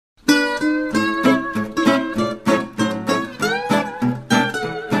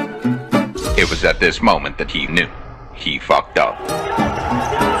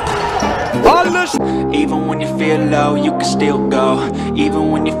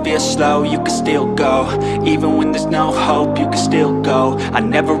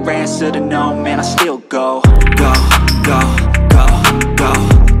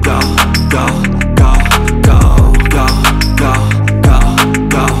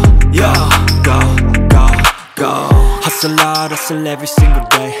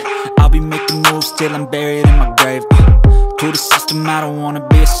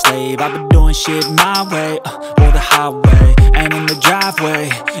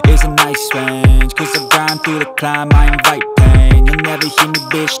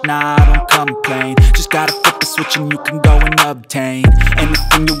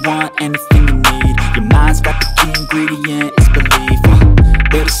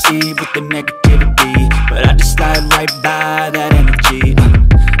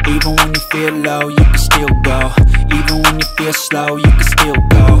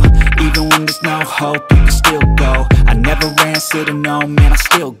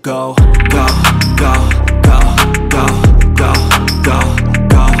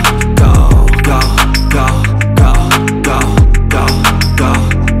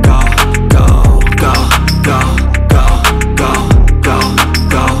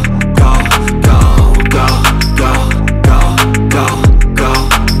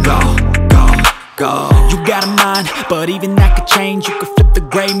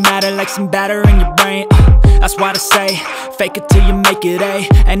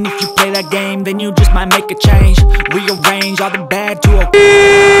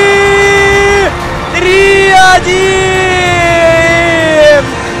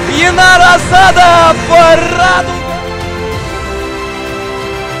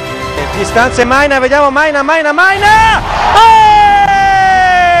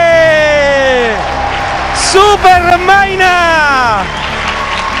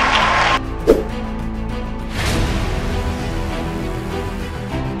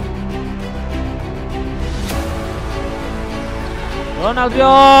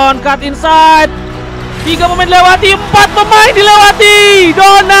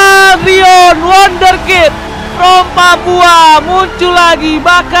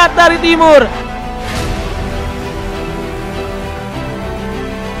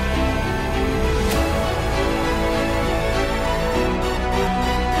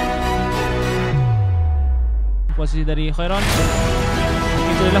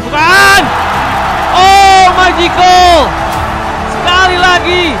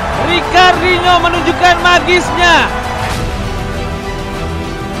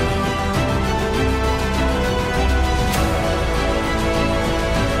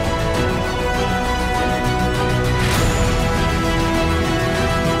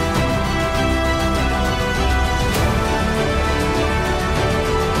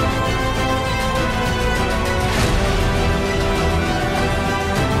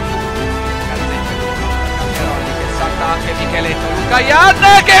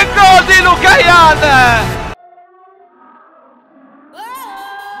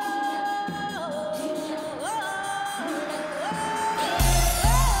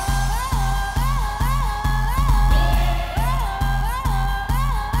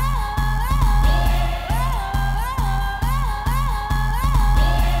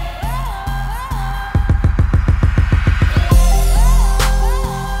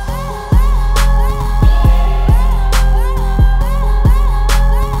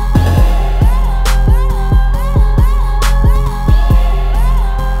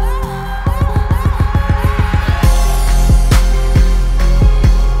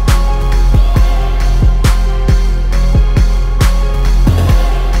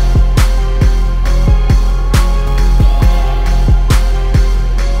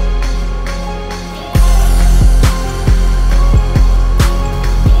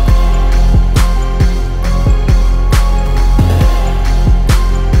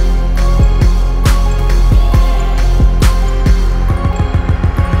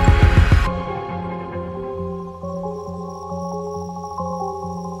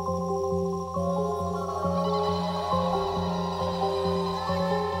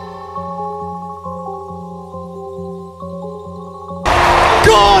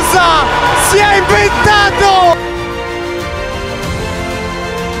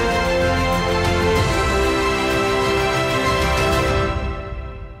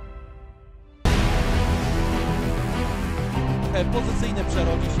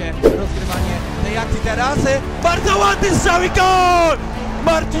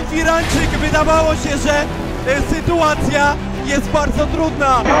jest bardzo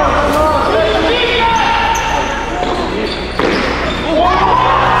trudna.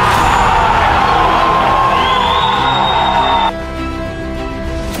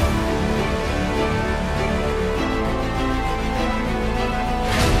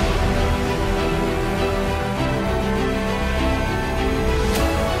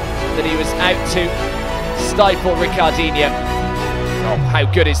 That he was out to stifle Ricardinho. Oh, how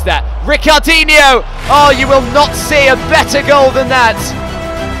good is that? Ricardinho! Oh, you will not see a better goal than that.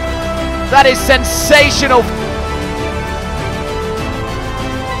 That is sensational.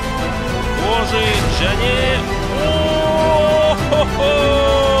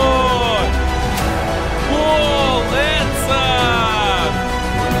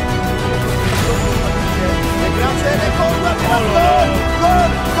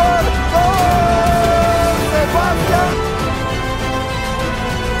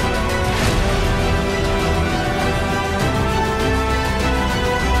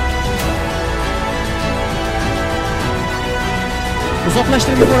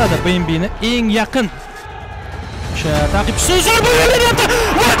 Uzoqlashtirib yuboradi BMB'ni eng yaqin. O'sha ta'qibchisi zo'r bo'lyapti.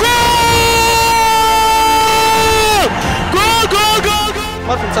 Gol!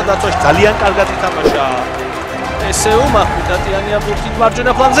 თუმცა დაცვაში ძალიან კარგად ითამაშა. ესე უმახვილ დატიანია ბურთით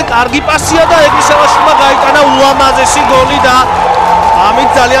მარჯვენა ფლანგზე, კარგი პასია და ეგრისელაშვილმა გაიტანა ულამაზესი gol და ამით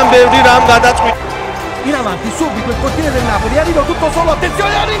ძალიან ბევრი რამ გადაწყვიტა. In avanti subito il portiere del Napoli, arriva tutto solo,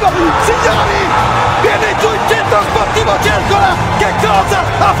 attenzione arrivo, signori, viene giù il centro sportivo Cercola, che cosa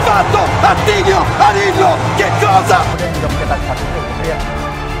ha fatto Attilio Arillo, che cosa?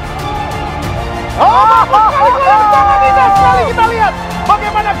 Sekali kita lihat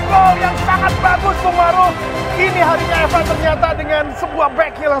bagaimana gol yang sangat bagus Bung Maru. Ini harinya Evan ternyata dengan sebuah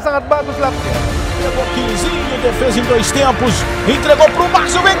back heel yang sangat bagus lakukan. Pegou 15, defesa em 2 tempos, entregou pro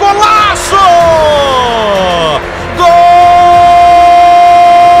Márcio, vem golaço! Gol!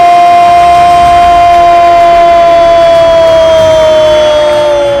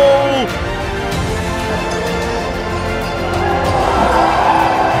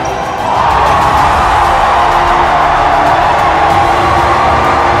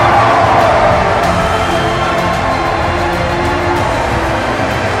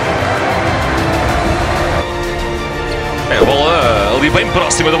 A bola ali bem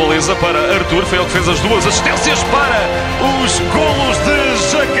próxima da baliza para Arthur, foi ele que fez as 2 assistências para os golos de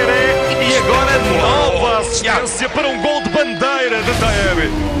Jacaré e agora nova assistência para um gol de bandeira de Taebe.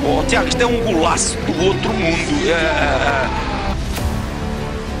 Oh, Tiago, isto é um golaço do outro mundo.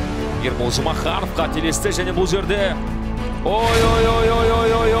 Ермол Махаров қателесті және бұл жерде ой,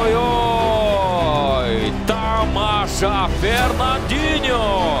 тамаша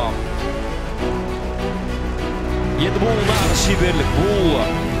Фернандиньо. Енді бұл нағыз шеберлік, бұл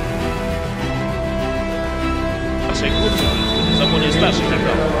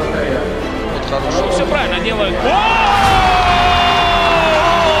Все правильно делает.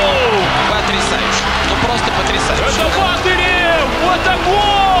 Потрясающе. Ну просто потрясающе. Это Батырев! Это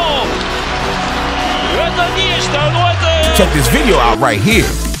гол! Это нечто! Check this video out right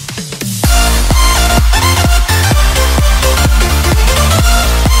here.